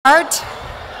Art.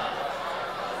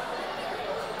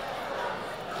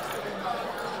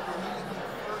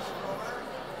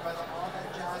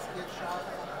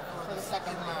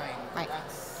 Right.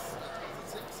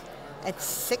 It's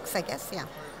 6, I guess, yeah.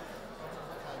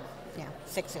 Yeah,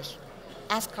 6-ish.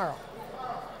 Ask Carl.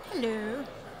 Hello.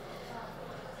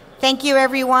 Thank you,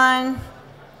 everyone.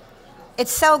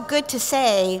 It's so good to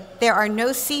say there are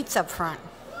no seats up front.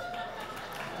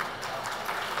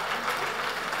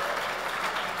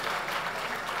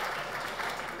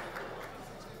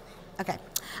 Okay.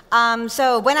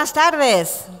 So, buenas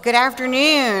tardes. Good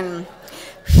afternoon.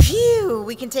 Phew,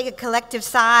 we can take a collective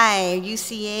sigh.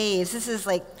 UCAs. This is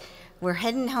like, we're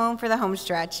heading home for the home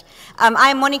stretch.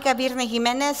 I'm Monica Virne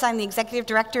Jimenez. I'm the executive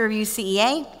director of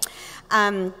UCEA.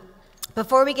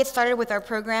 Before we get started with our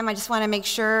program, I just want to make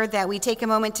sure that we take a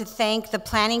moment to thank the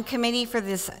planning committee for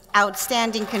this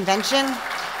outstanding convention.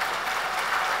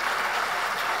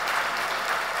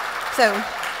 So,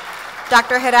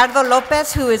 Dr. Gerardo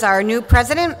Lopez, who is our new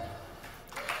president,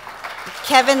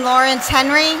 Kevin Lawrence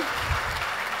Henry,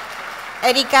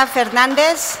 Erika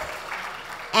Fernandez,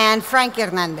 and Frank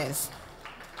Hernandez.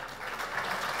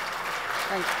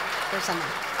 Frank, there's someone.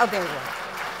 Oh, there you are.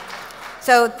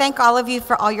 So thank all of you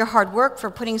for all your hard work, for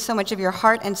putting so much of your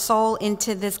heart and soul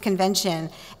into this convention.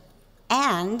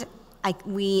 And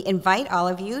we invite all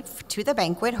of you to the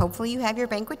banquet. Hopefully you have your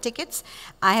banquet tickets.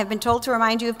 I have been told to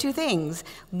remind you of 2 things.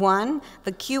 1,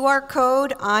 the QR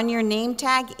code on your name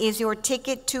tag is your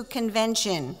ticket to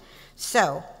convention.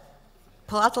 So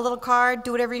pull out the little card,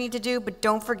 do whatever you need to do, but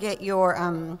don't forget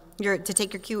to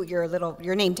take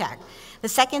your name tag. The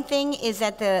second thing is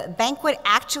that the banquet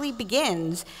actually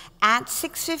begins at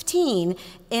 6:15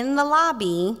 in the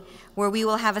lobby, where we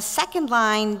will have a second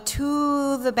line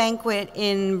to the banquet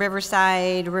in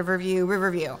Riverside,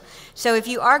 Riverview. So if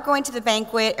you are going to the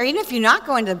banquet, or even if you're not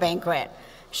going to the banquet,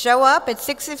 show up at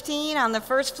 6:15 on the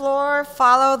first floor,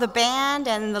 follow the band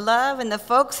and the love and the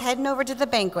folks heading over to the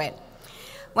banquet.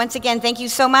 Once again, thank you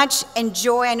so much.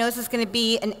 Enjoy. I know this is going to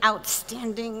be an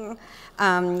outstanding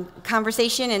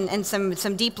conversation and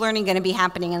some deep learning going to be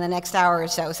happening in the next hour or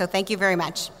so. So thank you very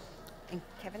much. And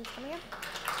Kevin's coming in?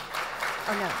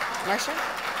 Oh, no. Marcia?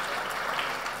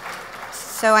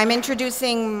 So I'm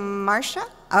introducing Marcia?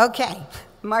 Okay.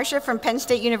 Marcia from Penn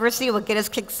State University will get us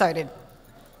kick-started.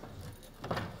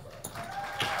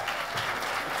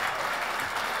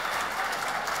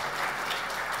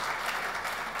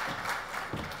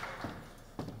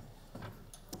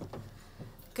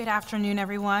 Good afternoon,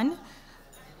 everyone.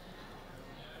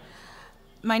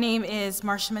 My name is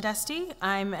Marcia Modesti.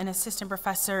 I'm an assistant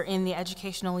professor in the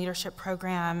Educational Leadership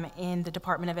Program in the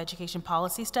Department of Education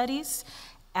Policy Studies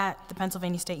at the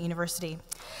Pennsylvania State University.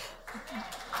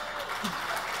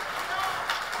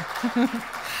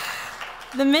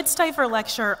 The Mitstifer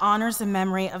Lecture honors the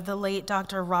memory of the late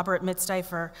Dr. Robert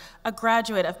Mitstifer, a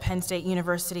graduate of Penn State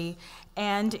University,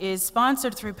 and is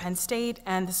sponsored through Penn State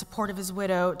and the support of his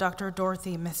widow, Dr.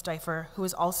 Dorothy Mitstifer, who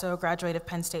is also a graduate of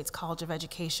Penn State's College of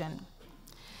Education.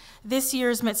 This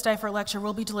year's Mitstifer Lecture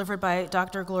will be delivered by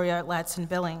Dr. Gloria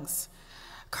Ladson-Billings,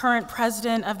 current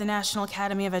president of the National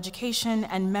Academy of Education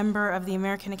and member of the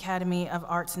American Academy of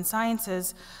Arts and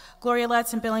Sciences. Gloria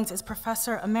Ladson-Billings is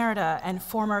Professor Emerita and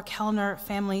former Kellner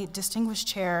Family Distinguished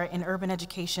Chair in Urban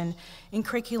Education in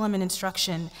Curriculum and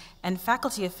Instruction and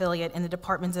faculty affiliate in the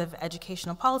Departments of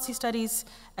Educational Policy Studies,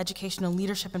 Educational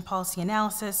Leadership and Policy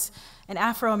Analysis, and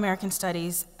Afro-American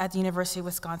Studies at the University of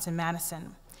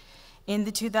Wisconsin-Madison. In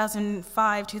the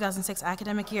 2005-2006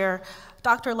 academic year,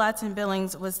 Dr.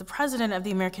 Ladson-Billings was the president of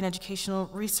the American Educational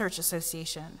Research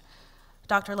Association.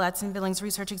 Dr. Ladson-Billings'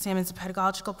 research examines the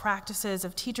pedagogical practices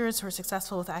of teachers who are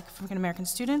successful with African-American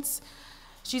students.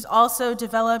 She's also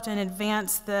developed and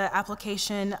advanced the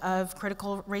application of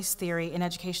critical race theory in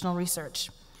educational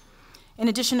research. In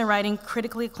addition to writing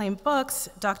critically acclaimed books,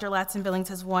 Dr. Ladson-Billings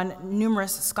has won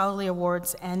numerous scholarly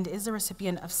awards and is the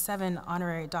recipient of 7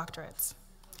 honorary doctorates.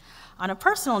 On a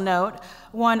personal note,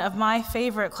 one of my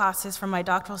favorite classes from my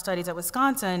doctoral studies at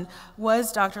Wisconsin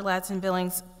was Dr.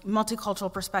 Ladson-Billings'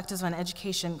 Multicultural Perspectives on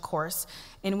Education course,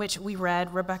 in which we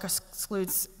read Rebecca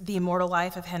Skloot's The Immortal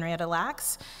Life of Henrietta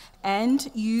Lacks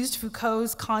and used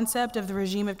Foucault's concept of the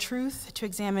regime of truth to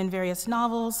examine various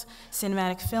novels,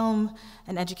 cinematic film,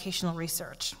 and educational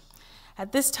research.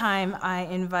 At this time, I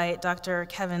invite Dr.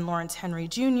 Kevin Lawrence Henry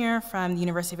Jr. from the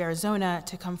University of Arizona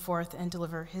to come forth and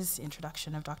deliver his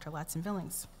introduction of Dr.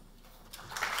 Ladson-Billings.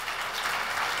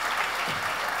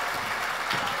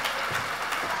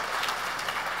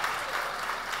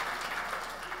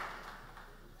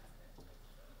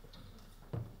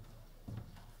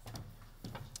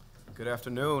 Good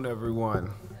afternoon,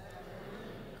 everyone.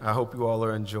 I hope you all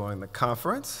are enjoying the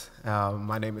conference.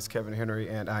 My name is Kevin Henry,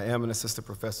 and I am an assistant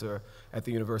professor at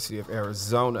the University of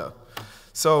Arizona.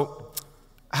 So,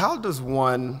 how does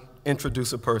one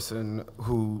introduce a person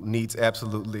who needs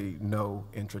absolutely no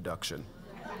introduction?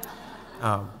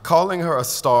 Calling her a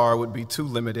star would be too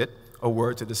limited a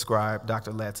word to describe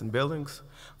Dr. Ladson-Billings,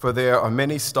 for there are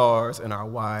many stars in our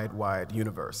wide, wide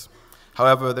universe.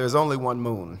 However, there's only one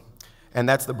moon, and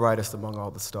that's the brightest among all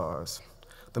the stars.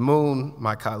 The moon,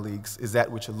 my colleagues, is that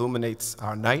which illuminates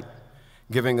our night,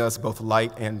 giving us both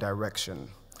light and direction.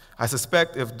 I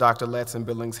suspect if Dr.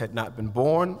 Ladson-Billings had not been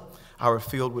born, our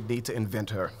field would need to invent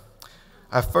her.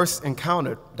 I first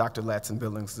encountered Dr.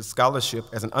 Ladson-Billings' scholarship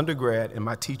as an undergrad in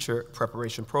my teacher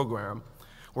preparation program,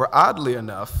 where oddly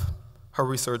enough, her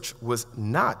research was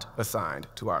not assigned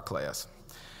to our class.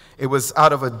 It was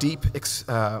out of a deep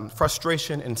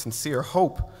frustration and sincere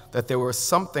hope that there was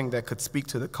something that could speak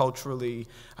to the culturally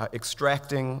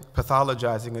extracting,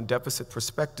 pathologizing, and deficit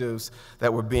perspectives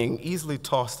that were being easily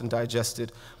tossed and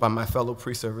digested by my fellow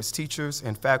pre-service teachers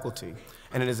and faculty.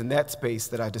 And it is in that space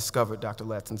that I discovered Dr.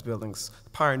 Ladson-Billings'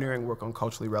 pioneering work on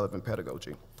culturally relevant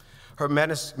pedagogy. Her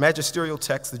magisterial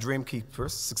text, The Dream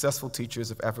Keepers, Successful Teachers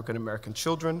of African American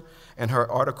Children, and her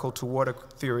article Toward a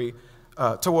Theory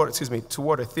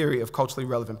of Culturally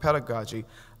Relevant Pedagogy,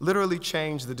 literally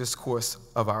changed the discourse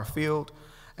of our field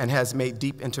and has made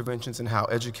deep interventions in how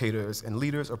educators and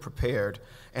leaders are prepared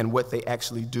and what they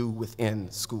actually do within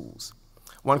schools.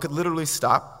 One could literally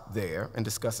stop there in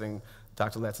discussing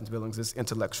Dr. Ladson-Billings'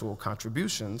 intellectual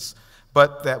contributions,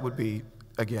 but that would be,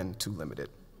 again, too limited.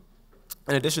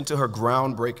 In addition to her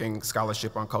groundbreaking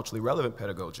scholarship on culturally relevant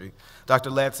pedagogy, Dr.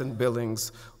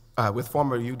 Ladson-Billings, with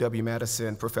former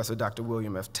UW-Madison professor Dr.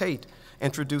 William F. Tate,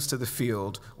 introduced to the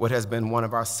field what has been one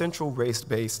of our central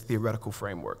race-based theoretical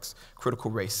frameworks, critical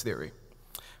race theory.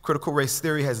 Critical race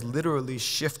theory has literally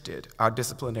shifted our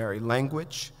disciplinary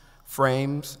language,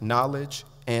 frames, knowledge,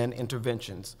 and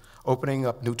interventions, opening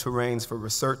up new terrains for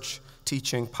research,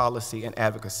 teaching, policy, and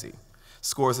advocacy.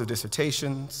 Scores of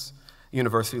dissertations,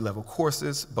 university-level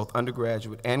courses, both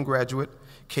undergraduate and graduate,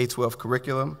 K-12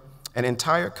 curriculum, and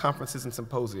entire conferences and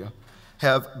symposia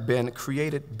have been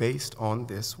created based on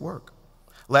this work.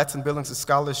 Ladson-Billings'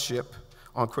 scholarship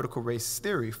on critical race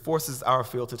theory forces our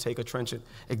field to take a trenchant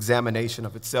examination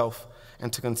of itself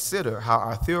and to consider how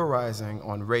our theorizing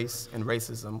on race and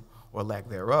racism, or lack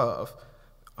thereof,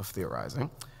 of theorizing,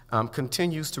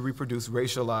 continues to reproduce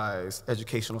racialized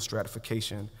educational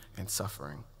stratification and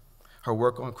suffering. Her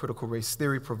work on critical race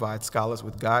theory provides scholars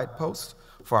with guideposts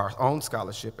for our own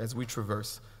scholarship as we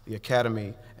traverse the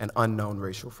academy and unknown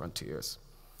racial frontiers.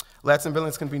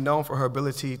 Ladson-Billings can be known for her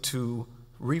ability to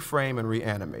reframe and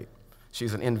reanimate.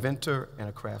 She's an inventor and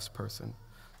a craftsperson.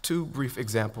 Two brief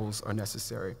examples are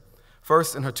necessary.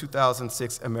 First, in her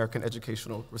 2006 American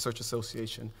Educational Research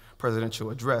Association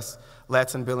presidential address,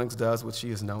 Ladson-Billings does what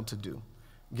she is known to do: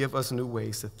 give us new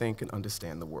ways to think and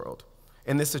understand the world.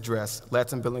 In this address,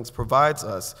 Ladson-Billings provides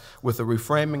us with a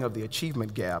reframing of the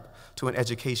achievement gap to an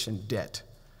education debt.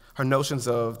 Her notions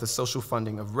of the social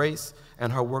funding of race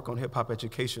and her work on hip-hop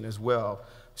education as well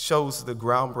shows the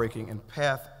groundbreaking and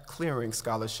path-clearing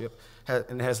scholarship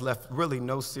and has left really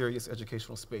no serious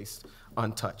educational space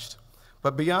untouched.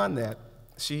 But beyond that,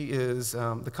 she is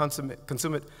the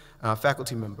consummate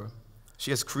faculty member.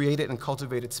 She has created and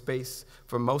cultivated space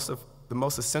for the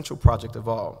most essential project of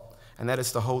all, and that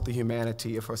is to hold the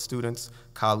humanity of her students,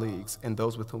 colleagues, and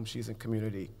those with whom she's in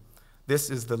community.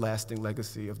 This is the lasting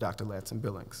legacy of Dr.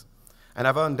 Ladson-Billings. And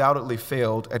I've undoubtedly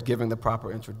failed at giving the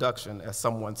proper introduction, as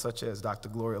someone such as Dr.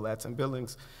 Gloria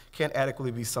Ladson-Billings can't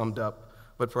adequately be summed up,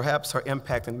 but perhaps her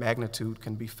impact and magnitude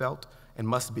can be felt and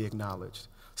must be acknowledged.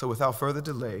 So without further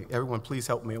delay, everyone please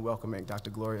help me in welcoming Dr.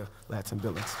 Gloria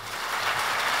Ladson-Billings.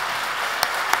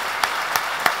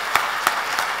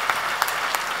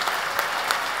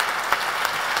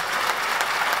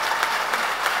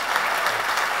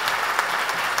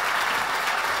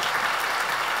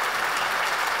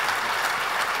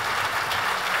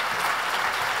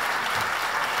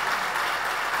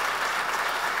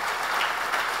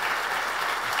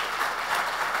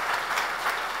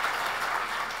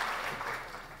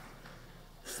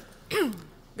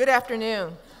 Good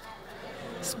afternoon.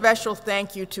 Special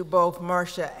thank you to both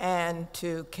Marcia and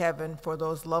to Kevin for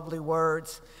those lovely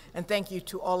words, and thank you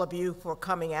to all of you for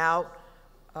coming out.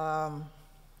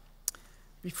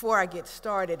 Before I get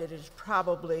started, it is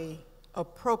probably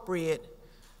appropriate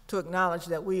to acknowledge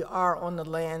that we are on the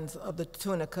lands of the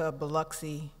Tunica,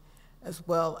 Biloxi, as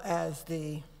well as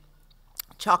the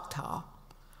Choctaw.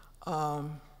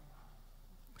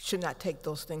 Should not take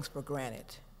those things for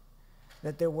granted.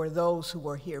 that there were those who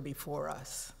were here before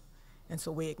us. And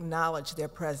so we acknowledge their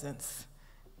presence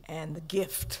and the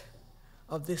gift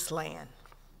of this land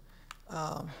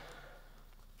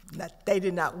that they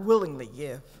did not willingly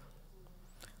give,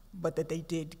 but that they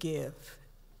did give,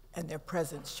 and their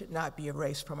presence should not be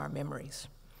erased from our memories.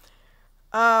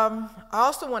 I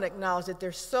also want to acknowledge that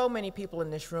there's so many people in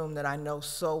this room that I know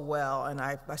so well, and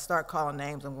I start calling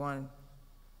names, I'm going to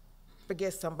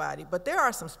forget somebody, but there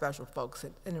are some special folks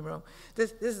in the room.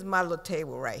 This is my little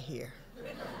table right here,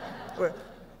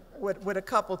 with a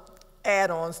couple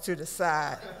add-ons to the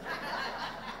side.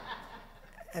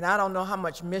 And I don't know how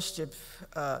much mischief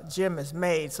Jim has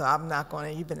made, so I'm not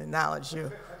going to even acknowledge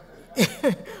you.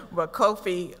 But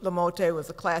Kofi Lamote was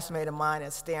a classmate of mine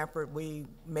at Stanford. We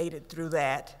made it through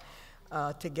that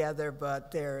together,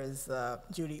 but there is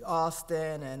Judy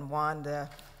Austin and Wanda,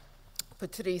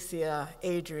 Patricia,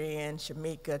 Adrian,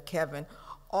 Shamika, Kevin,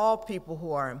 all people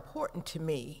who are important to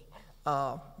me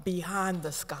beyond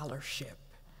the scholarship.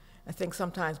 I think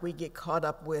sometimes we get caught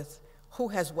up with who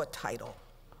has what title,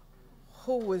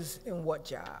 who was in what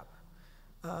job.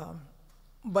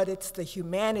 But it's the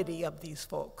humanity of these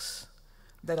folks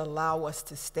that allow us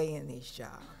to stay in these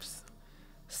jobs.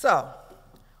 So,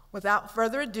 without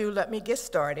further ado, let me get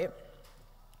started.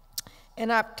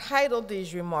 And I've titled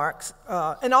these remarks,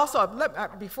 and also,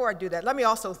 before I do that, let me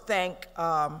also thank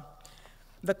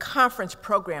the conference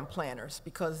program planners,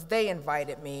 because they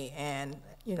invited me, and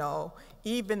you know,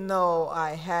 even though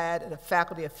I had a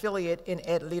faculty affiliate in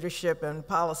ed leadership and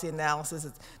policy analysis,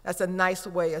 that's a nice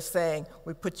way of saying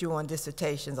we put you on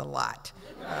dissertations a lot.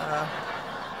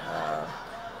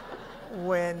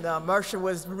 When Mersha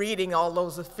was reading all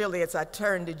those affiliates, I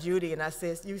turned to Judy and I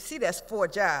said, you see, that's 4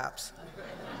 jobs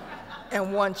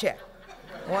and 1 check,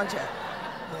 you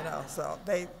know, so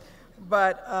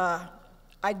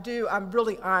I'm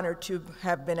really honored to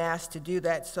have been asked to do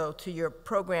that. So to your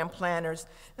program planners,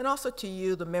 and also to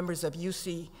you, the members of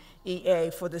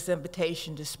UCEA, for this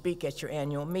invitation to speak at your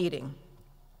annual meeting.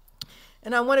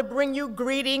 And I want to bring you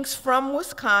greetings from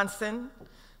Wisconsin,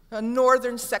 a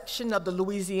northern section of the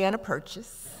Louisiana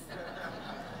Purchase.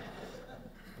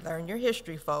 Learn your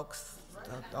history, folks,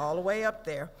 all the way up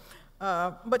there.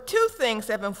 But 2 things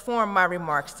have informed my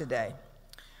remarks today.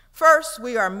 First,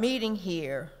 we are meeting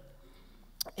here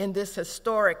in this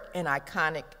historic and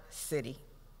iconic city.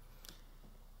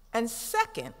 And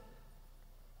second,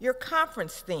 your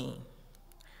conference theme,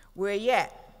 where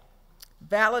yet,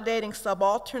 validating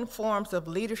subaltern forms of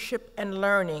leadership and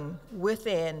learning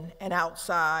within and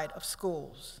outside of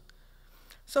schools.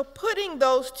 So putting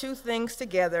those 2 things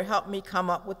together helped me come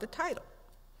up with the title,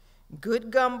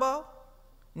 Good Gumbo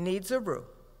Needs a Roux,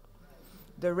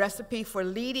 the recipe for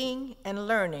leading and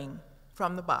learning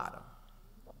from the bottom.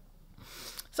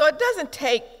 So it doesn't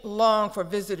take long for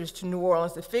visitors to New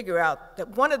Orleans to figure out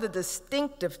that one of the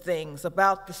distinctive things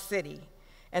about the city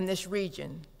and this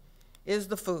region is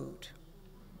the food.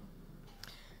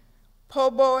 Po'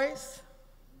 boys,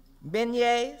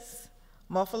 beignets,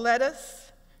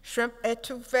 muffulettas, shrimp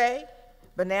etouffee,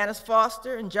 bananas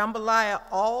Foster, and jambalaya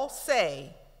all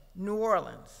say New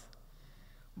Orleans,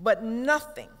 but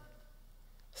nothing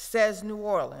says New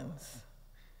Orleans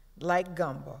like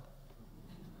gumbo.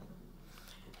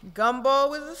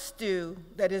 Gumbo is a stew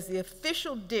that is the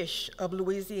official dish of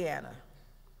Louisiana.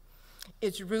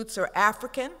 Its roots are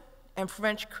African and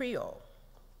French Creole.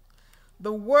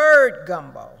 The word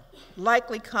gumbo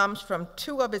likely comes from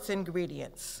 2 of its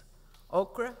ingredients,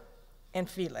 okra and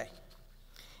filet.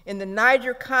 In the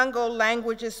Niger-Congo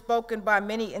languages spoken by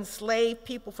many enslaved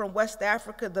people from West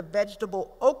Africa, the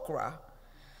vegetable okra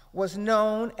was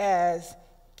known as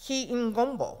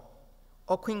ki-ngombo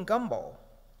or quingumbo.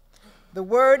 The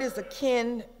word is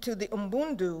akin to the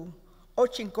Umbundu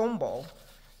ochingombo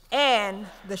and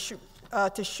the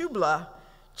Teshubla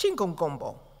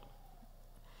chingongombo.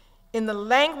 In the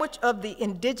language of the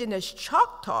indigenous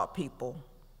Choctaw people,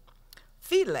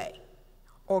 filet,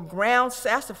 or ground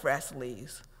sassafras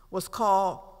leaves, was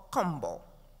called gumbo.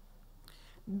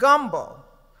 Gumbo,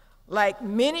 like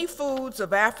many foods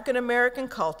of African American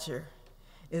culture,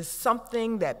 is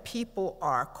something that people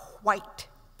are quite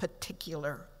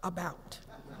particular about.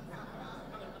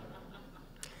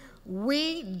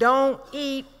 We don't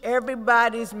eat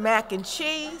everybody's mac and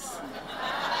cheese.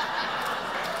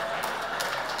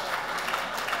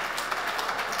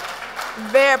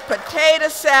 Their potato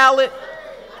salad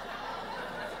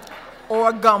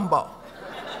or gumbo.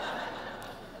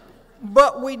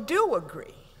 But we do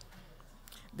agree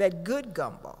that good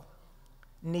gumbo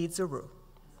needs a roux.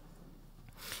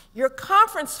 Your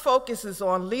conference focuses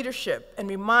on leadership and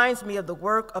reminds me of the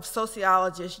work of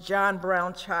sociologist John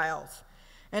Brown Childs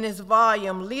and his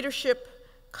volume, Leadership,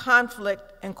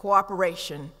 Conflict, and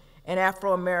Cooperation in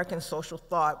Afro-American Social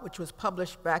Thought, which was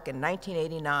published back in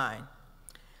 1989.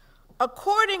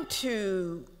 According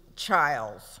to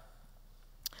Childs,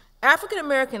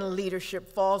 African-American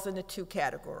leadership falls into two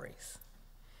categories: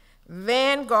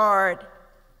 vanguard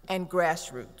and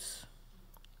grassroots.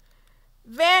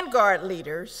 Vanguard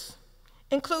leaders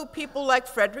include people like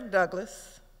Frederick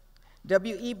Douglass,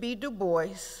 W.E.B. Du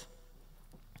Bois,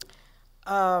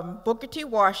 Booker T.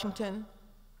 Washington,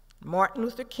 Martin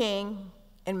Luther King,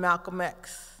 and Malcolm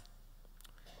X.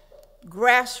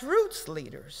 Grassroots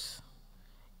leaders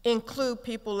include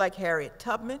people like Harriet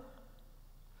Tubman,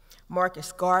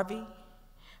 Marcus Garvey,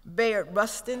 Bayard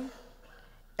Rustin,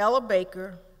 Ella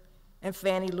Baker, and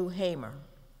Fannie Lou Hamer.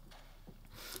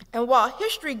 And while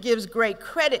history gives great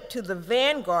credit to the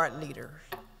vanguard leaders,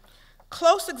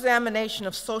 close examination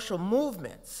of social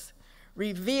movements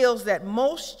reveals that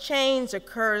most change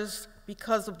occurs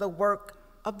because of the work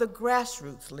of the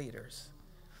grassroots leaders.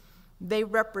 They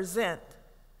represent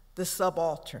the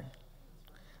subaltern,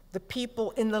 the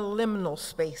people in the liminal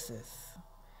spaces,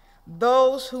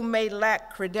 those who may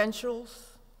lack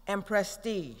credentials and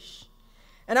prestige.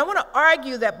 And I want to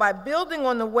argue that by building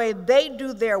on the way they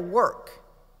do their work,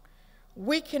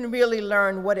 we can really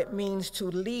learn what it means to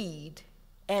lead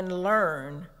and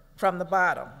learn from the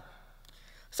bottom.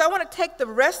 So I want to take the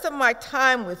rest of my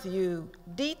time with you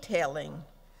detailing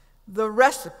the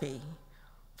recipe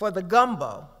for the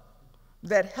gumbo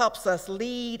that helps us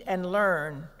lead and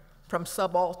learn from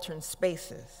subaltern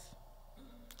spaces.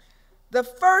 The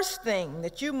first thing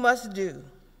that you must do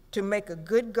to make a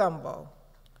good gumbo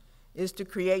is to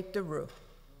create the roux.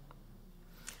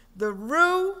 The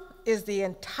roux is the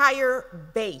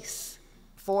entire base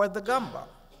for the gumbo.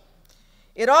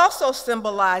 It also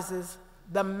symbolizes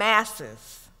the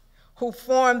masses who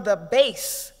form the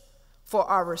base for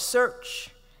our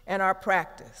research and our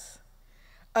practice.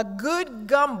 A good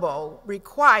gumbo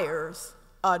requires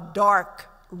a dark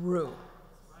roux.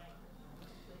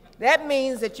 That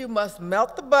means that you must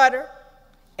melt the butter,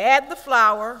 add the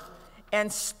flour,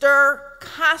 and stir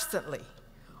constantly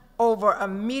over a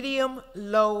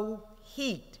medium-low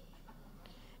heat.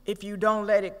 If you don't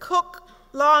let it cook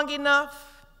long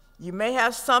enough, you may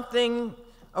have something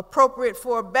appropriate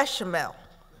for a bechamel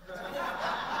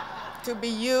to be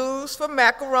used for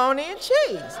macaroni and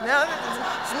cheese. Now,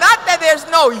 it's not that there's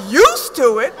no use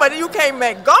to it, but you can't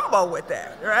make gumbo with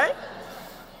that, right?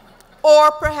 Or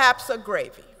perhaps a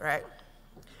gravy, right?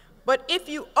 But if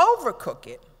you overcook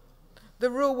it,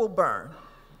 the roux will burn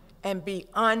and be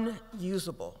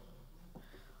unusable.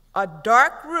 A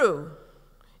dark roux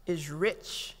is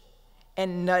rich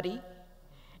and nutty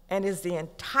and is the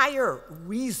entire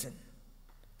reason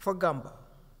for gumbo.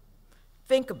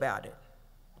 Think about it.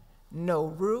 No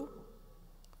roux,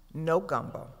 no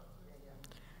gumbo.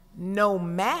 No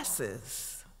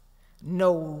masses,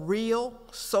 no real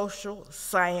social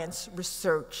science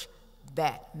research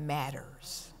that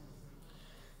matters.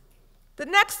 The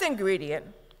next ingredient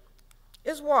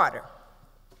is water.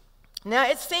 Now,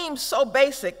 it seems so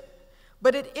basic,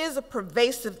 but it is a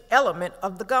pervasive element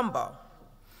of the gumbo.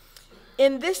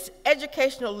 In this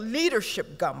educational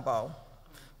leadership gumbo,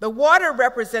 the water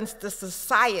represents the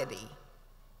society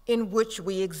in which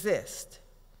we exist.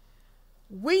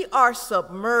 We are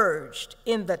submerged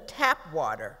in the tap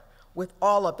water with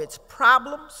all of its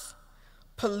problems,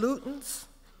 pollutants,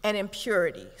 and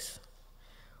impurities.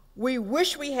 We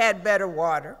wish we had better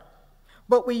water,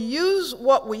 but we use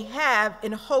what we have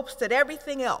in hopes that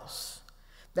everything else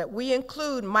that we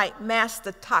include might mask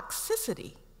the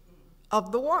toxicity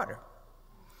of the water.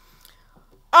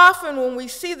 Often when we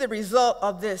see the result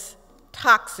of this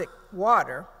toxic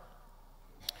water,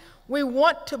 we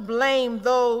want to blame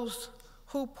those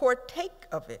who partake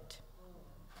of it.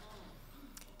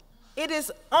 It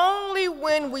is only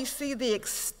when we see the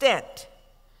extent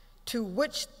to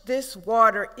which this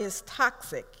water is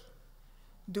toxic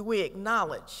do we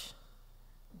acknowledge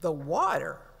the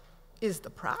water is the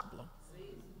problem.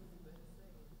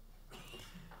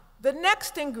 The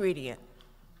next ingredient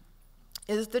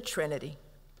is the Trinity: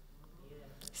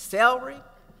 celery,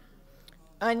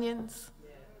 onions,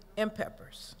 and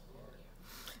peppers.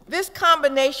 This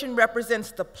combination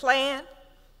represents the plan,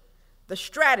 the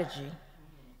strategy,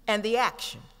 and the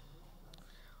action.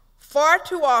 Far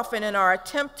too often in our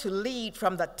attempt to lead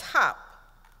from the top,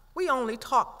 we only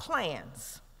talk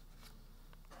plans.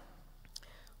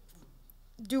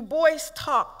 Du Bois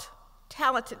talked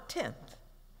talented 10th.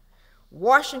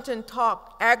 Washington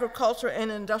talked agriculture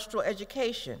and industrial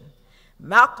education.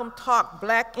 Malcolm talked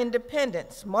black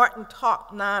independence. Martin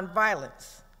talked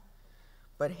nonviolence.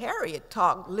 but Harriet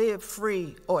talked live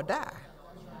free or die.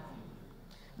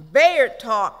 Bayard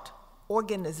talked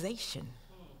organization.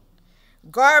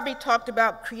 Garvey talked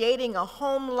about creating a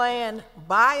homeland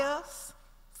by us,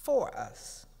 for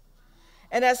us.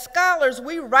 And as scholars,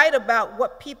 we write about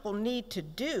what people need to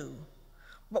do,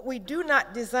 but we do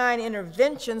not design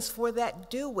interventions for that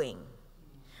doing.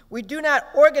 We do not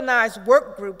organize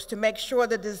work groups to make sure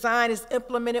the design is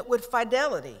implemented with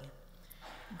fidelity.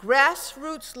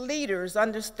 Grassroots leaders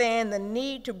understand the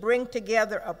need to bring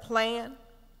together a plan,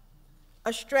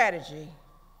 a strategy,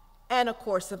 and a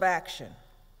course of action.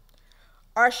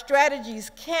 Our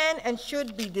strategies can and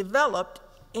should be developed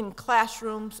in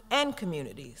classrooms and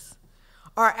communities.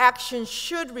 Our actions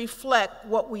should reflect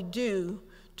what we do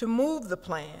to move the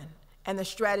plan and the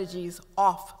strategies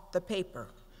off the paper.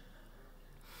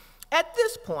 At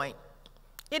this point,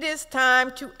 it is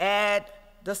time to add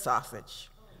the sausage,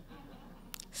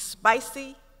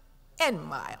 spicy and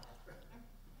mild.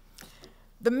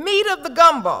 The meat of the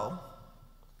gumbo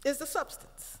is the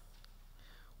substance.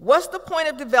 What's the point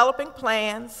of developing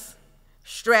plans,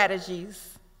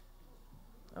 strategies?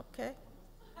 Okay.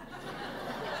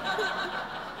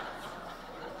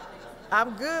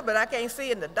 I'm good, but I can't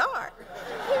see in the dark.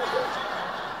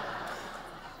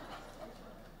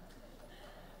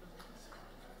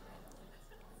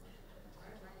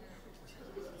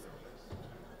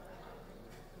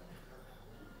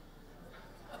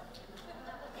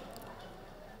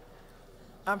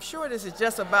 I'm sure this is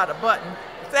just about a button.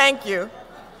 Thank you.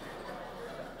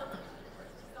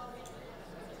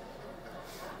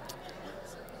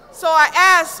 So I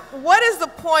asked, what is the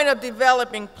point of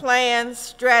developing plans,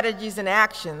 strategies, and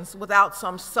actions without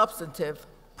some substantive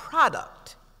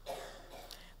product?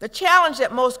 The challenge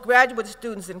that most graduate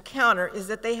students encounter is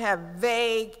that they have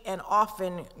vague and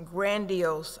often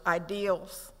grandiose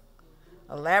ideals,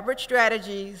 elaborate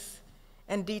strategies,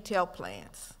 and detailed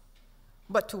plans.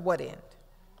 But to what end?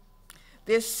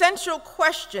 The essential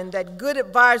question that good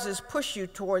advisors push you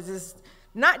towards is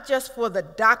not just for the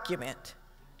document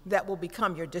that will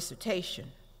become your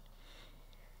dissertation.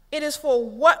 It is for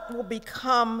what will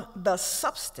become the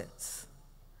substance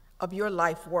of your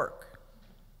life work.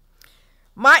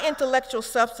 My intellectual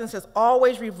substance has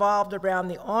always revolved around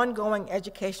the ongoing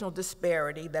educational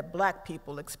disparity that Black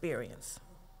people experience.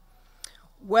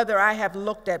 Whether I have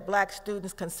looked at Black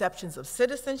students' conceptions of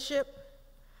citizenship,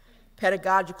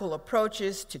 pedagogical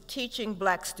approaches to teaching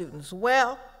Black students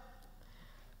well,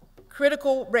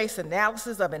 critical race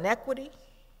analysis of inequity,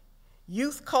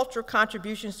 youth culture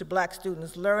contributions to Black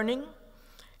students' learning,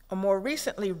 or more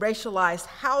recently, racialized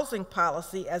housing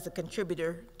policy as a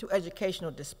contributor to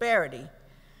educational disparity,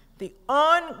 the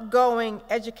ongoing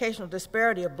educational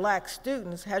disparity of Black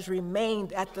students has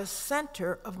remained at the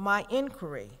center of my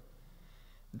inquiry.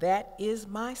 That is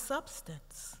my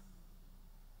substance.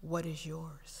 What is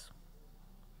yours?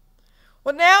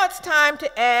 Well, now it's time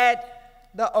to add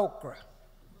the okra.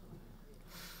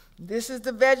 This is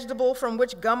the vegetable from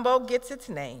which gumbo gets its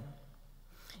name.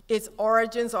 Its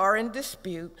origins are in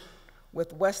dispute,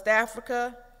 with West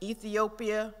Africa,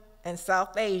 Ethiopia, and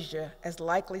South Asia as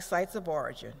likely sites of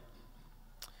origin.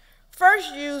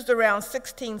 First used around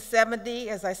 1670,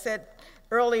 as I said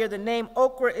earlier, the name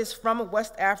okra is from a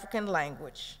West African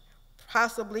language,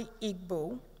 possibly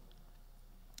Igbo.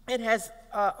 It has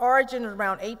origin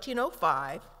around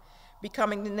 1805,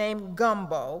 becoming the name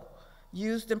gumbo,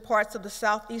 used in parts of the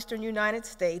southeastern United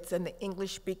States and the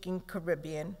English-speaking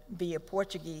Caribbean via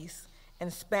Portuguese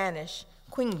and Spanish,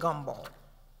 quingumbo.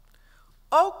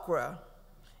 Okra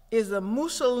is a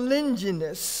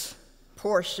mucilaginous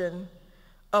portion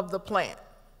of the plant.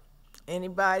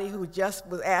 Anybody who just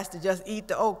was asked to just eat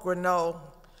the okra know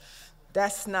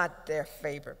that's not their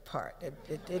favorite part.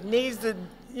 It needs to,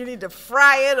 you need to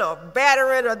fry it or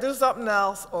batter it or do something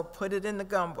else or put it in the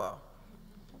gumbo.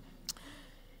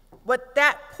 But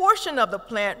that portion of the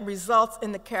plant results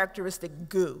in the characteristic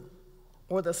goo,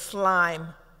 or the slime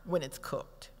when it's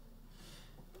cooked.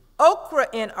 Okra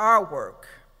in our work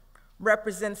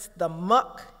represents the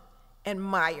muck and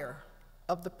mire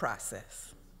of the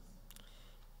process.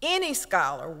 Any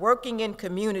scholar working in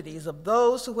communities of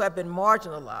those who have been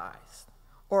marginalized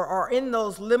or are in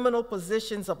those liminal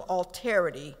positions of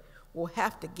alterity will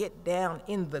have to get down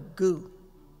in the goo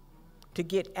to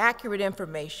get accurate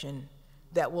information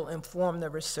that will inform the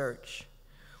research.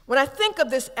 When I think of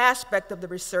this aspect of the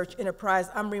research enterprise,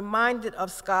 I'm reminded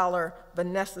of scholar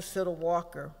Vanessa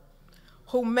Siddle-Walker,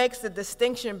 who makes the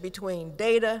distinction between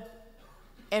data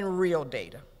and real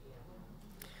data.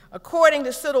 According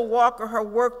to Siddle-Walker, her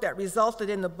work that resulted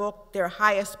in the book, Their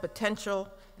Highest Potential,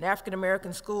 an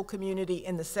African-American school community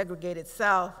in the segregated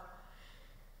South,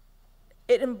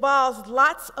 It involves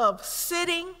lots of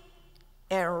sitting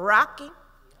and rocking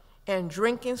and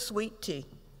drinking sweet tea.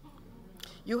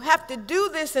 You have to do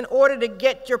this in order to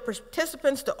get your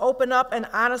participants to open up and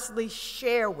honestly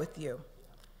share with you.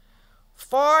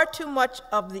 Far too much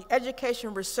of the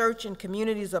education research in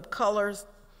communities of colors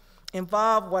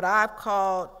involve what I've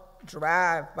called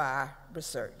drive-by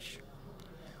research,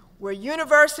 where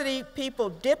university people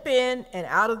dip in and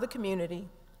out of the community,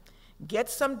 get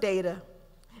some data,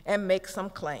 and make some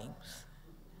claims.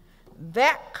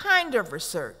 That kind of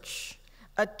research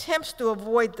attempts to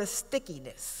avoid the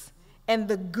stickiness and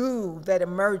the goo that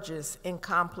emerges in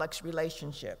complex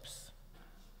relationships.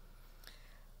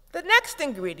 The next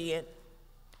ingredient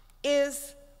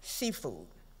is seafood.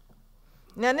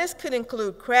 Now, this could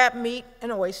include crab meat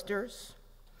and oysters.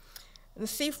 And the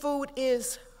seafood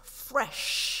is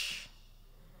fresh,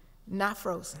 not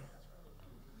frozen.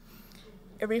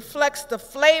 It reflects the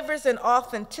flavors and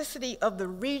authenticity of the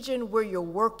region where your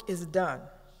work is done.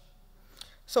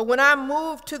 So when I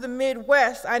moved to the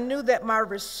Midwest, I knew that my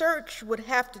research would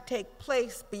have to take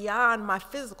place beyond my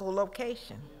physical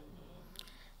location.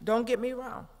 Don't get me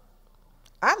wrong.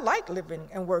 I like living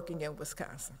and working in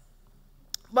Wisconsin.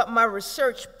 But my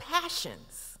research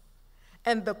passions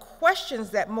and the questions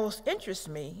that most interest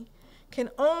me can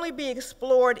only be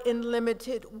explored in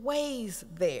limited ways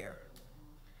there.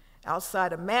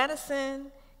 Outside of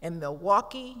Madison and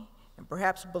Milwaukee and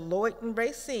perhaps Beloit and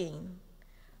Racine,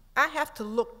 I have to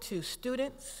look to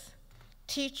students,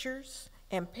 teachers,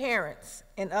 and parents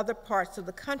in other parts of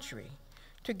the country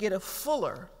to get a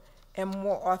fuller and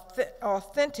more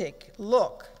authentic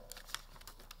look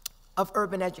of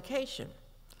urban education.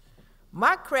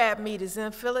 My crab meat is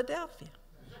in Philadelphia,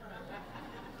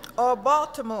 or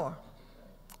Baltimore,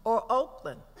 or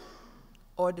Oakland,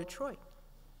 or Detroit.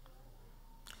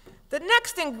 The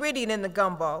next ingredient in the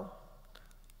gumbo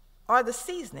are the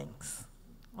seasonings,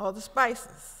 or the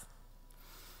spices.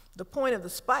 The point of the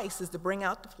spice is to bring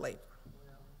out the flavor.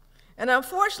 And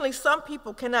unfortunately, some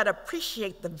people cannot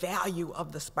appreciate the value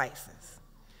of the spices.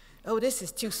 Oh, this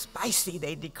is too spicy,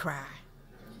 they decry.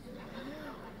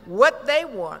 What they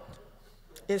want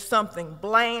is something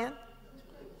bland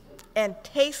and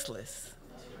tasteless,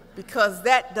 because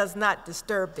that does not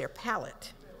disturb their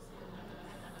palate.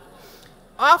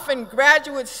 Often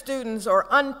graduate students or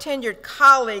untenured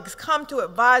colleagues come to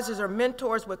advisors or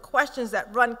mentors with questions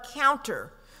that run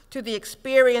counter to the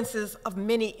experiences of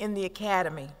many in the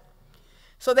academy.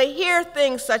 So they hear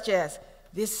things such as,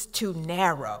 this is too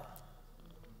narrow.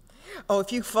 Oh,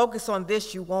 if you focus on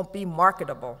this, you won't be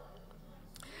marketable.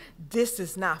 This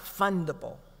is not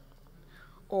fundable.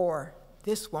 Or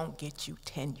this won't get you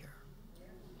tenure.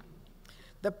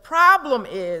 The problem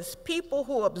is people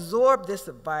who absorb this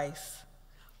advice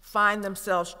find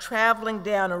themselves traveling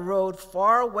down a road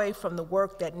far away from the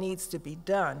work that needs to be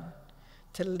done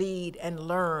to lead and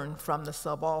learn from the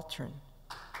subaltern.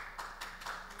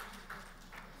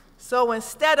 So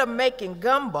instead of making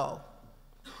gumbo,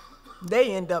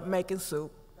 they end up making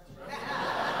soup.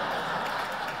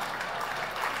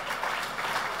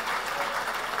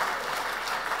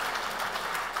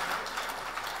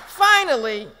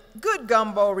 Finally, good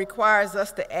gumbo requires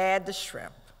us to add the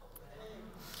shrimp.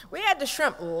 We add the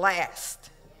shrimp last,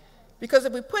 because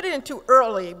if we put it in too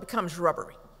early, it becomes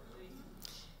rubbery.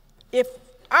 If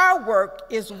our work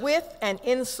is with and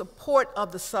in support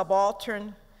of the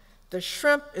subaltern, the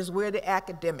shrimp is where the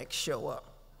academics show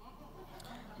up.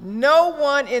 No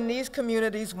one in these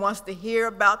communities wants to hear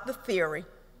about the theory,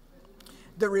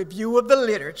 the review of the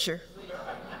literature,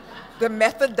 the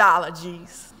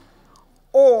methodologies,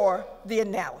 or the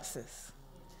analysis.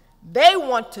 They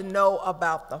want to know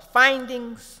about the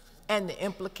findings and the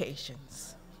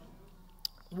implications.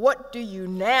 What do you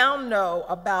now know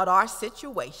about our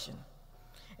situation,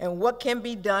 and what can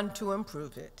be done to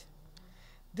improve it?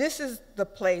 This is the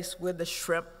place where the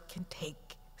shrimp can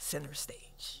take center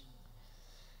stage.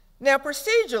 Now,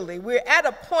 procedurally, we're at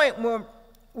a point where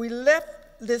we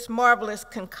let this marvelous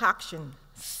concoction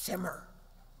simmer.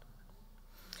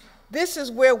 This is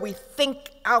where we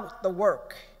think out the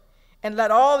work and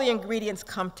let all the ingredients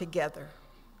come together.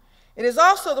 It is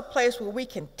also the place where we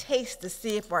can taste to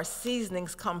see if our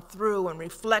seasonings come through and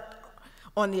reflect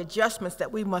on the adjustments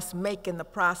that we must make in the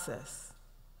process.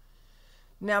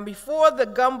 Now, before the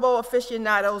gumbo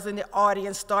aficionados in the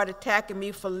audience start attacking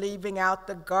me for leaving out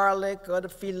the garlic or the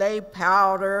filet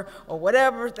powder or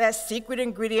whatever that secret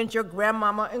ingredient your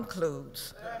grandmama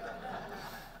includes,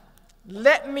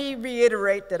 let me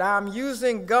reiterate that I'm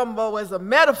using gumbo as a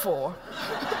metaphor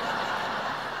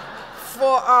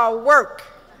for our work.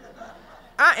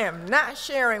 I am not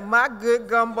sharing my good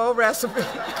gumbo recipe.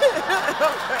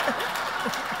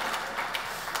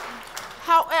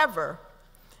 However,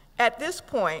 at this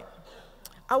point,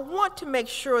 I want to make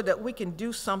sure that we can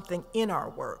do something in our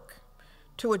work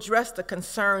to address the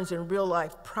concerns and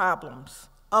real-life problems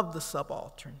of the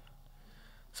subaltern.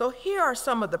 So here are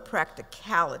some of the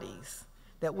practicalities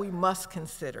that we must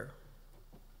consider.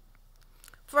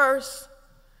 First,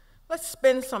 let's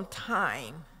spend some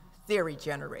time theory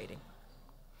generating.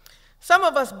 Some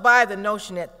of us buy the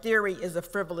notion that theory is a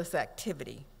frivolous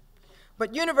activity,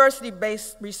 but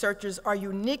university-based researchers are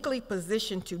uniquely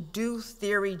positioned to do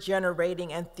theory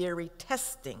generating and theory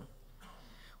testing.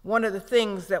 One of the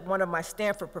things that one of my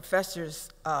Stanford professors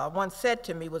once said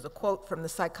to me was a quote from the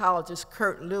psychologist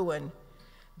Kurt Lewin: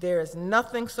 "There is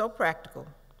nothing so practical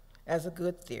as a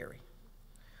good theory."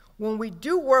 When we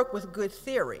do work with good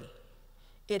theory,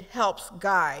 it helps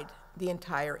guide the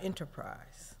entire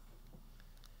enterprise.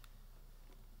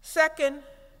 Second,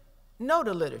 know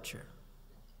the literature.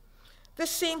 This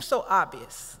seems so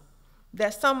obvious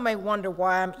that some may wonder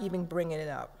why I'm even bringing it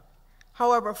up.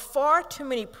 However, far too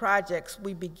many projects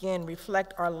we begin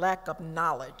reflect our lack of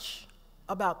knowledge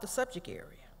about the subject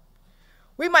area.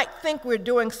 We might think we're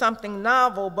doing something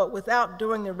novel, but without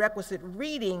doing the requisite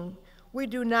reading, we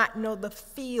do not know the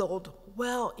field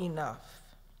well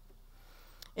enough.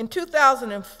 In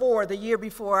 2004, the year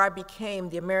before I became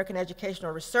the American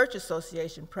Educational Research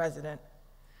Association president,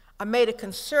 I made a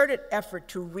concerted effort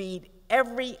to read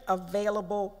every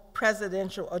available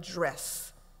presidential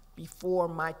address before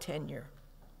my tenure.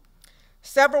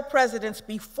 Several presidents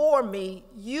before me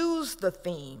used the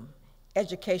theme,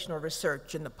 educational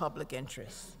research in the public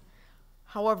interest.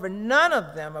 However, none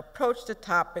of them approached the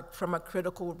topic from a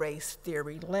critical race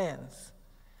theory lens.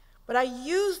 But I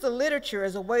used the literature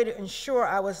as a way to ensure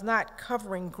I was not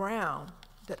covering ground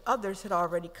that others had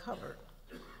already covered.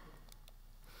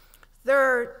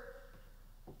 Third,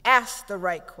 ask the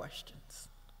right questions.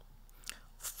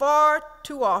 Far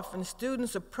too often,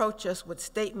 students approach us with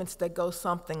statements that go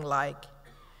something like,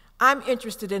 "I'm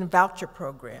interested in voucher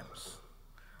programs,"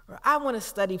 or "I want to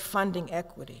study funding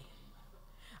equity,"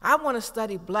 "I want to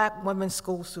study Black women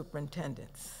school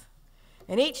superintendents."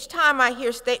 And each time I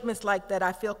hear statements like that,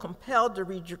 I feel compelled to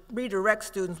redirect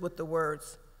students with the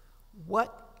words,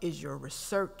 "What is your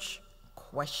research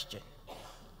question?"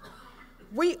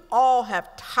 We all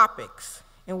have topics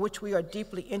in which we are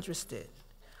deeply interested,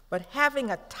 but having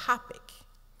a topic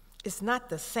is not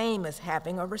the same as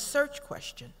having a research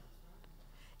question.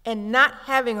 And not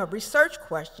having a research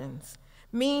question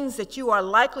means that you are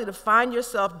likely to find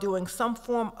yourself doing some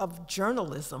form of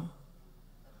journalism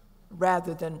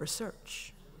rather than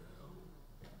research.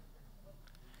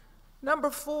 Number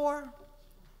 4,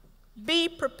 be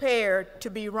prepared to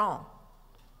be wrong.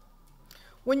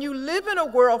 When you live in a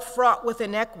world fraught with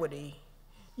inequity,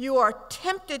 you are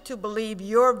tempted to believe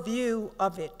your view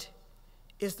of it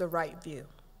is the right view.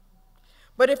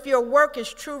 But if your work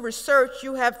is true research,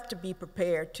 you have to be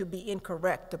prepared to be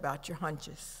incorrect about your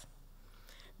hunches.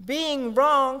 Being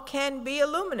wrong can be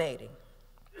illuminating.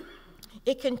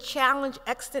 It can challenge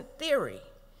extant theory.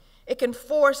 It can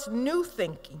force new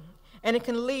thinking, and it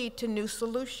can lead to new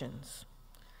solutions.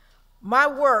 My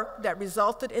work that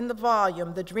resulted in the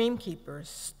volume, The Dream Keepers,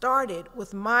 started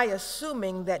with my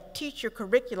assuming that teacher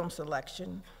curriculum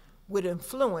selection would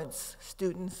influence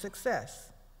student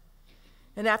success.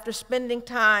 And after spending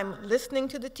time listening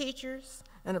to the teachers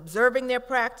and observing their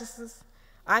practices,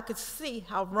 I could see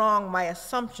how wrong my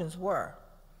assumptions were,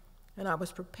 and I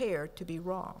was prepared to be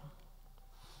wrong.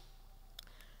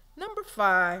 Number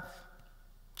 5,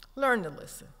 learn to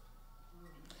listen.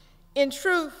 In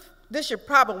truth, this should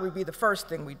probably be the first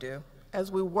thing we do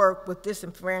as we work with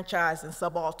disenfranchised and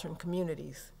subaltern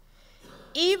communities,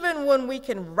 even when we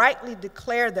can rightly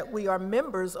declare that we are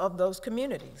members of those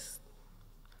communities.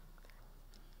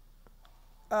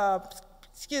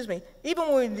 Even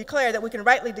when we declare that we can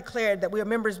rightly declare that we are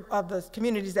members of the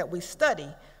communities that we study,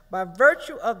 by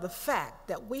virtue of the fact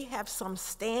that we have some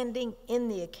standing in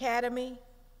the academy,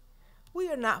 we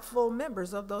are not full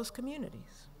members of those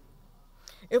communities.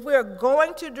 If we are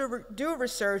going to do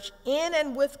research in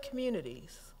and with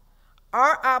communities,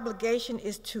 our obligation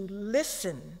is to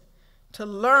listen, to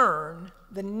learn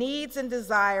the needs and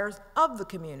desires of the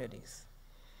communities.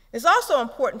 It's also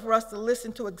important for us to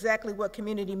listen to exactly what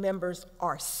community members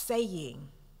are saying.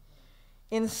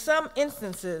 In some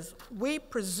instances, we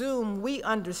presume we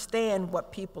understand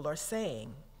what people are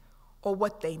saying or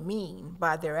what they mean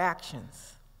by their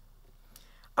actions.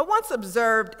 I once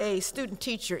observed a student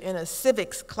teacher in a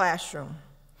civics classroom,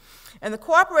 and the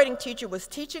cooperating teacher was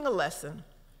teaching a lesson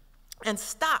and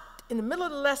stopped in the middle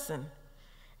of the lesson,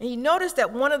 and he noticed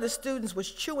that one of the students was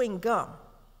chewing gum.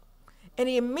 and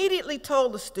he immediately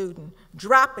told the student,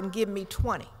 "Drop and give me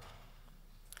 20."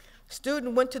 The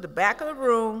student went to the back of the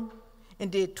room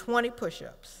and did 20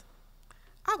 push-ups.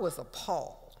 I was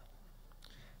appalled.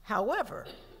 However,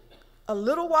 a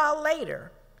little while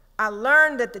later, I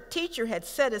learned that the teacher had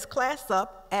set his class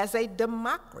up as a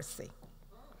democracy,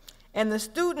 and the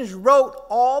students wrote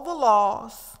all the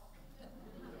laws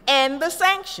and the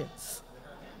sanctions.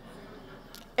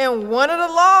 And one of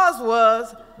the laws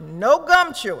was no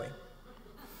gum chewing.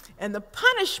 And the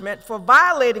punishment for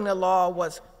violating the law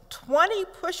was 20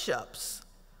 push-ups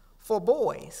for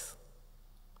boys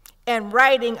and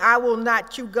writing "I will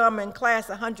not chew gum in class"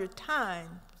 100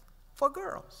 times for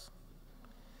girls.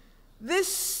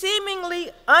 This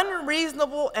seemingly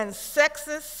unreasonable and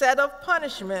sexist set of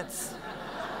punishments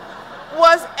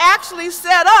was actually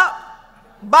set up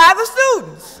by the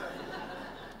students.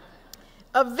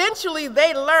 Eventually,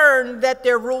 they learned that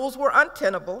their rules were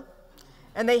untenable,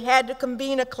 and they had to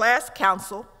convene a class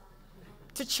council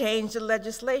to change the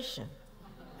legislation.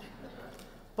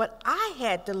 But I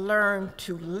had to learn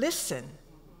to listen,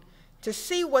 to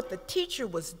see what the teacher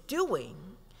was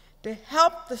doing, to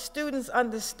help the students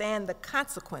understand the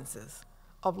consequences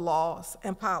of laws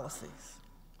and policies.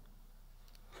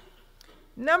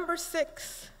 Number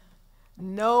 6,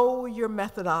 know your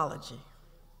methodology.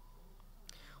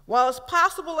 While it's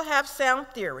possible to have sound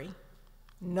theory,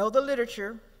 know the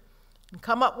literature, and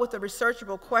come up with a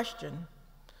researchable question,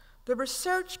 the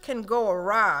research can go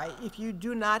awry if you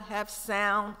do not have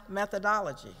sound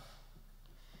methodology.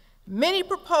 Many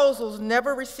proposals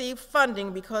never receive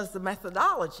funding because the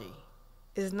methodology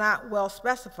is not well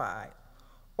specified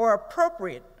or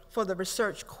appropriate for the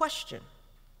research question.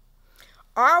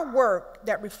 Our work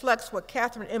that reflects what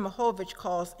Catherine Imahovich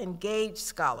calls engaged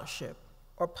scholarship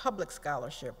or public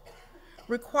scholarship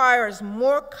requires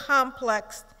more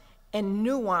complex and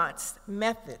nuanced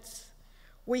methods.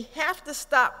 We have to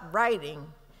stop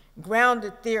writing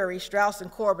grounded theory, Strauss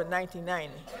and Corbin,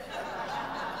 1990,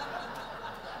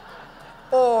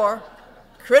 or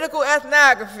critical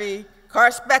ethnography,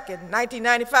 Karspekin,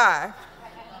 1995.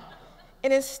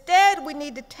 And instead, we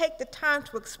need to take the time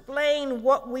to explain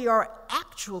what we are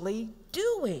actually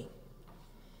doing.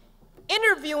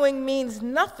 Interviewing means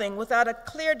nothing without a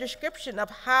clear description of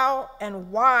how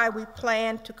and why we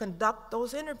plan to conduct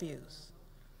those interviews.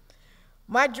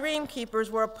 My dream keepers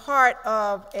were a part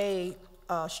of a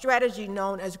strategy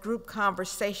known as group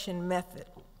conversation method.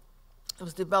 It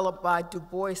was developed by Du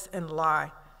Bois and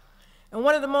Lai. And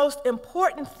one of the most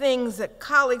important things that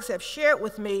colleagues have shared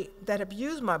with me that have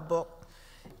used my book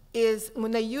is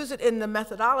when they use it in the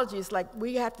methodology, it's like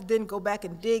we have to then go back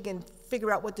and dig and figure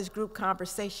out what this group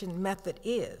conversation method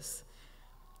is.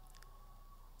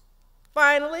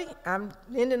 Finally, I'm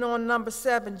ending on number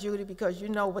 7, Judy, because you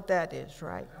know what that is,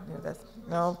 right?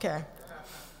 Okay.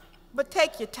 But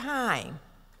take your time.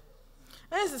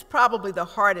 And this is probably the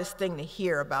hardest thing to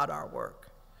hear about our work.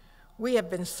 We have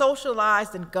been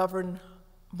socialized and governed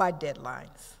by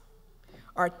deadlines.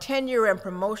 Our tenure and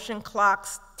promotion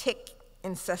clocks tick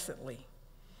incessantly.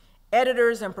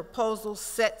 Editors and proposals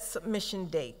set submission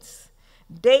dates.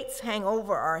 Dates hang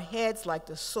over our heads like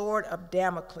the sword of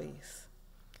Damocles.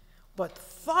 But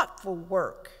thoughtful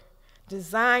work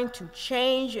designed to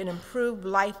change and improve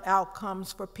life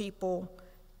outcomes for people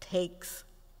takes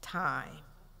time.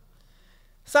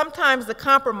 Sometimes the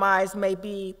compromise may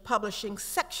be publishing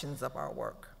sections of our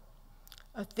work,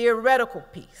 a theoretical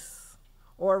piece,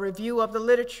 or a review of the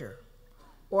literature,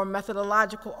 or a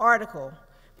methodological article.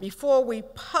 Before we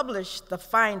publish the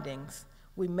findings,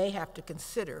 we may have to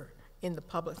consider in the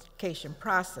publication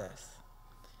process.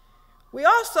 We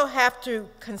also have to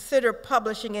consider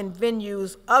publishing in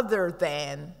venues other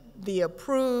than the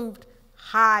approved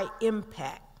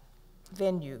high-impact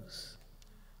venues.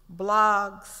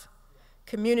 Blogs,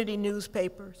 community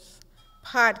newspapers,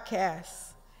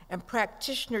 podcasts, and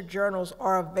practitioner journals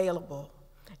are available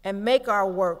and make our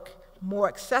work more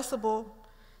accessible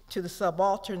to the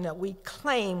subaltern that we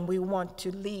claim we want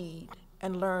to lead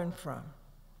and learn from.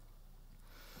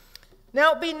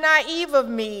 Now, it would be naive of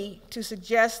me to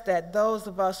suggest that those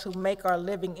of us who make our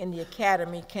living in the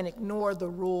academy can ignore the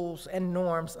rules and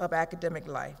norms of academic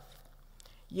life.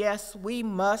 Yes, we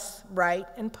must write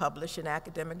and publish in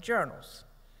academic journals.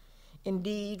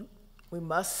 Indeed, we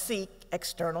must seek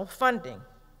external funding.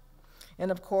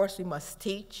 And of course, we must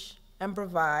teach and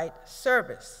provide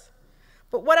service.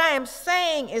 But what I am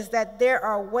saying is that there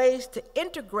are ways to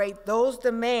integrate those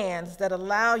demands that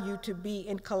allow you to be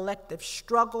in collective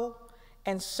struggle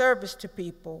and service to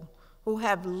people who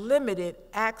have limited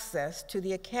access to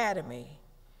the academy.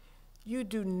 You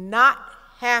do not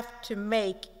have to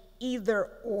make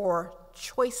either-or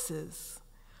choices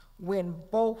when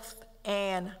both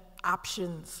and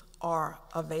options are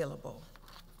available.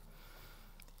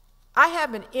 I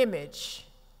have an image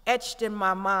etched in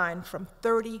my mind from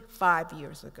 35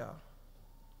 years ago.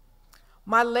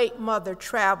 My late mother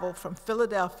traveled from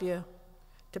Philadelphia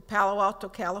to Palo Alto,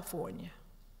 California,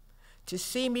 to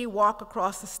see me walk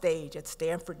across the stage at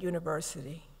Stanford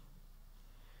University.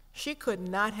 She could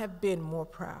not have been more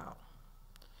proud.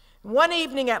 One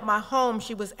evening at my home,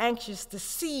 she was anxious to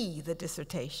see the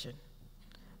dissertation,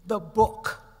 the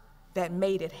book that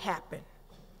made it happen.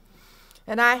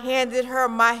 And I handed her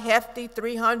my hefty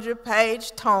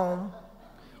 300-page tome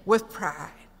with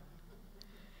pride.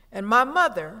 And my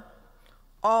mother,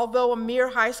 although a mere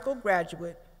high school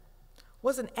graduate,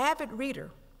 was an avid reader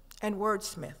and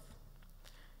wordsmith.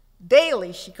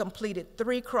 Daily, she completed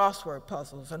 3 crossword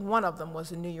puzzles, and one of them was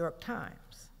the New York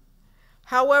Times.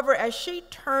 However, as she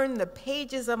turned the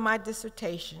pages of my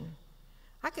dissertation,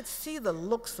 I could see the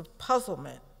looks of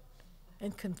puzzlement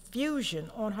and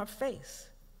confusion on her face.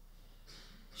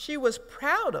 She was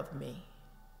proud of me,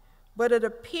 but it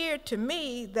appeared to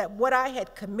me that what I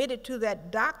had committed to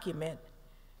that document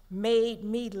made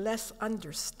me less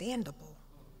understandable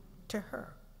to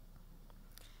her.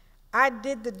 I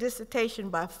did the dissertation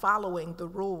by following the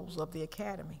rules of the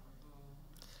academy,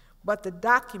 but the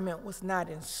document was not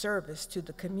in service to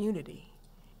the community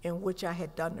in which I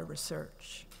had done the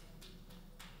research.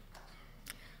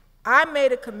 I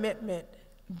made a commitment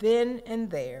then and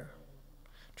there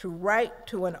to write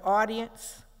to an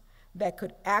audience that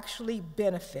could actually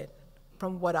benefit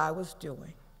from what I was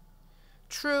doing.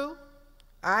 True,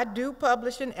 I do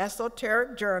publish in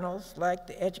esoteric journals like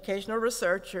the Educational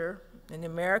Researcher and the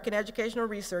American Educational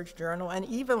Research Journal, and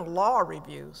even law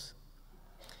reviews.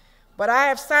 But I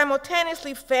have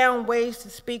simultaneously found ways to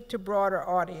speak to broader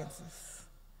audiences,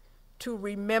 to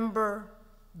remember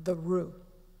the root.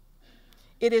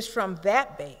 It is from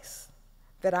that base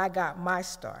that I got my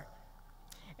start,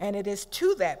 and it is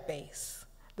to that base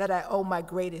that I owe my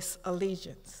greatest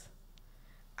allegiance.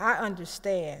 I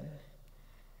understand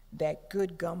that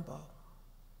good gumbo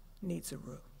needs a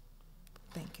root.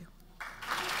 Thank you.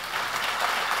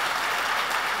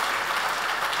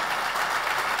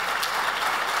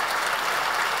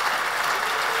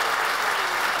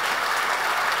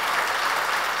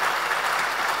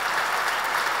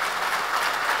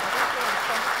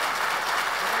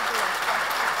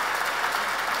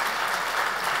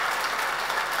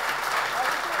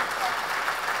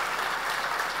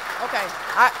 Okay,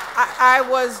 I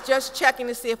was just checking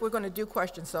to see if we're going to do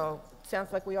questions, so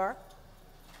sounds like we are.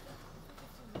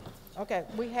 Okay,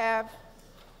 we have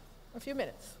a few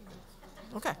minutes.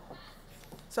 Okay,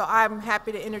 so I'm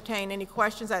happy to entertain any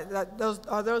questions. Are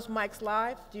those mics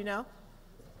live? Do you know?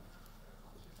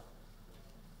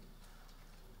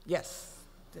 Yes.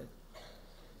 Good.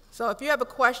 So if you have a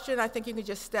question, I think you can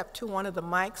just step to one of the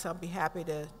mics. I'll be happy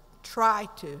to try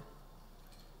to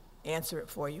answer it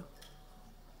for you.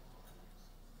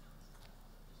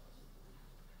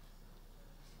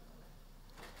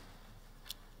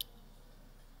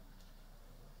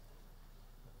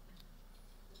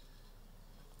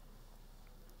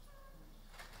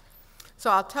 So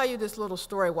I'll tell you this little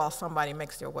story while somebody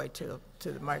makes their way to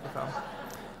the microphone.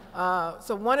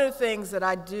 So one of the things that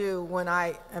I do when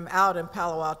I am out in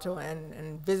Palo Alto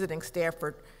and visiting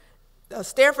Stanford,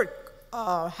 Stanford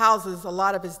houses a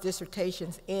lot of its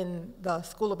dissertations in the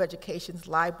School of Education's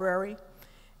library.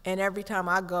 And every time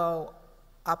I go,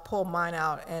 I pull mine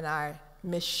out and I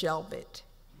misshelve it.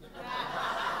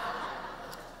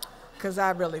 Because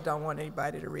I really don't want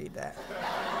anybody to read that.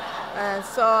 And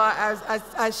so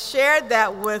I shared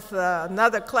that with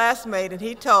another classmate, and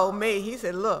he told me, he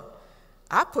said, look,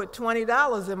 I put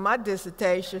 $20 in my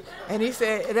dissertation, and he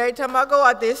said, and every time I go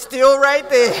out there, it's still right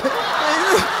there. he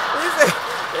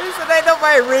said, ain't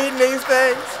nobody reading these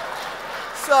things.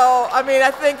 So, I mean,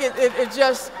 I think it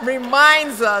just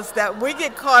reminds us that we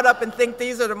get caught up and think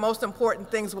these are the most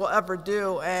important things we'll ever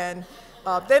do, and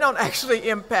they don't actually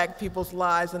impact people's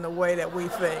lives in the way that we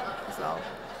think.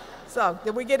 So,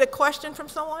 did we get a question from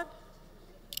someone?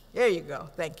 There you go.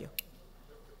 Thank you.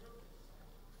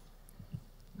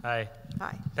 Hi.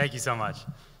 Hi. Thank you so much.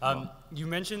 You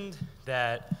mentioned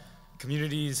that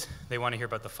communities, they want to hear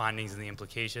about the findings and the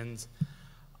implications.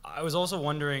 I was also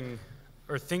wondering,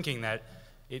 or thinking that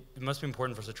it must be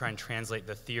important for us to try and translate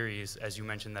the theories, as you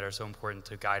mentioned, that are so important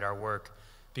to guide our work,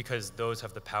 because those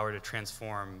have the power to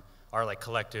transform our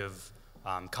collective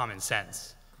common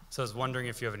sense. So I was wondering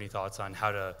if you have any thoughts on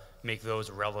how to make those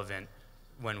relevant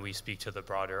when we speak to the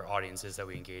broader audiences that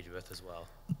we engage with as well.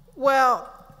 Well,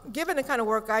 given the kind of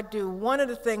work I do, one of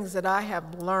the things that I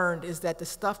have learned is that the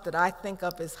stuff that I think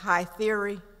of as high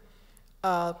theory,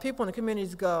 people in the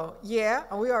communities go, yeah,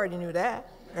 we already knew that,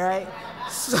 right?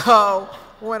 So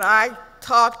when I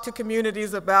talk to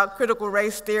communities about critical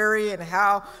race theory and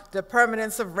how the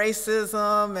permanence of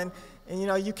racism and you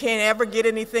know, you can't ever get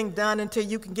anything done until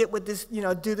you can get with this, you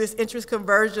know, do this interest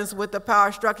convergence with the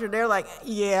power structure, they're like,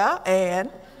 yeah,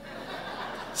 and?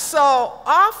 So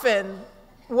often,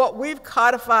 what we've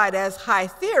codified as high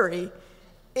theory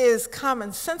is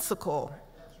commonsensical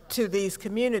to these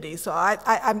communities. So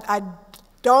I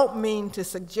don't mean to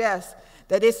suggest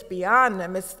that it's beyond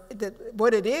them. It's that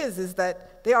what it is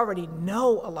that they already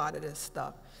know a lot of this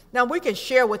stuff. Now we can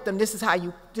share with them, this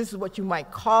is what you might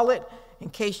call it, in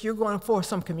case you're going for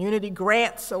some community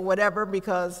grants or whatever,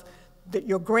 because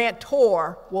your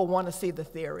grantor will want to see the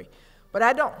theory. But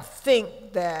I don't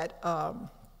think that,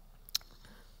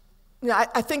 you know,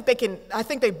 I think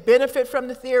they benefit from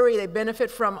the theory, they benefit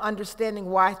from understanding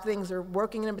why things are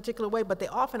working in a particular way, but they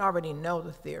often already know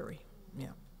the theory. Yeah.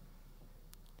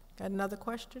 Got another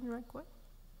question right quick?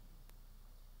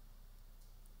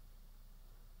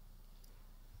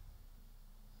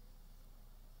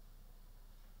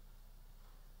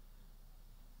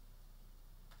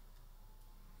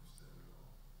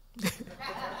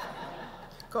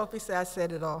 Kofi said I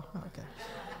said it all. Okay.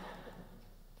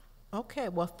 Okay,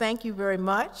 well, thank you very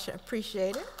much. I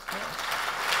appreciate it.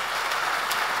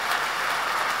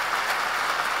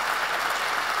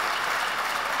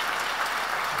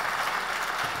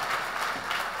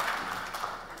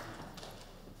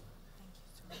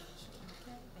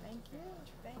 Thank you.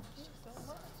 Thank you.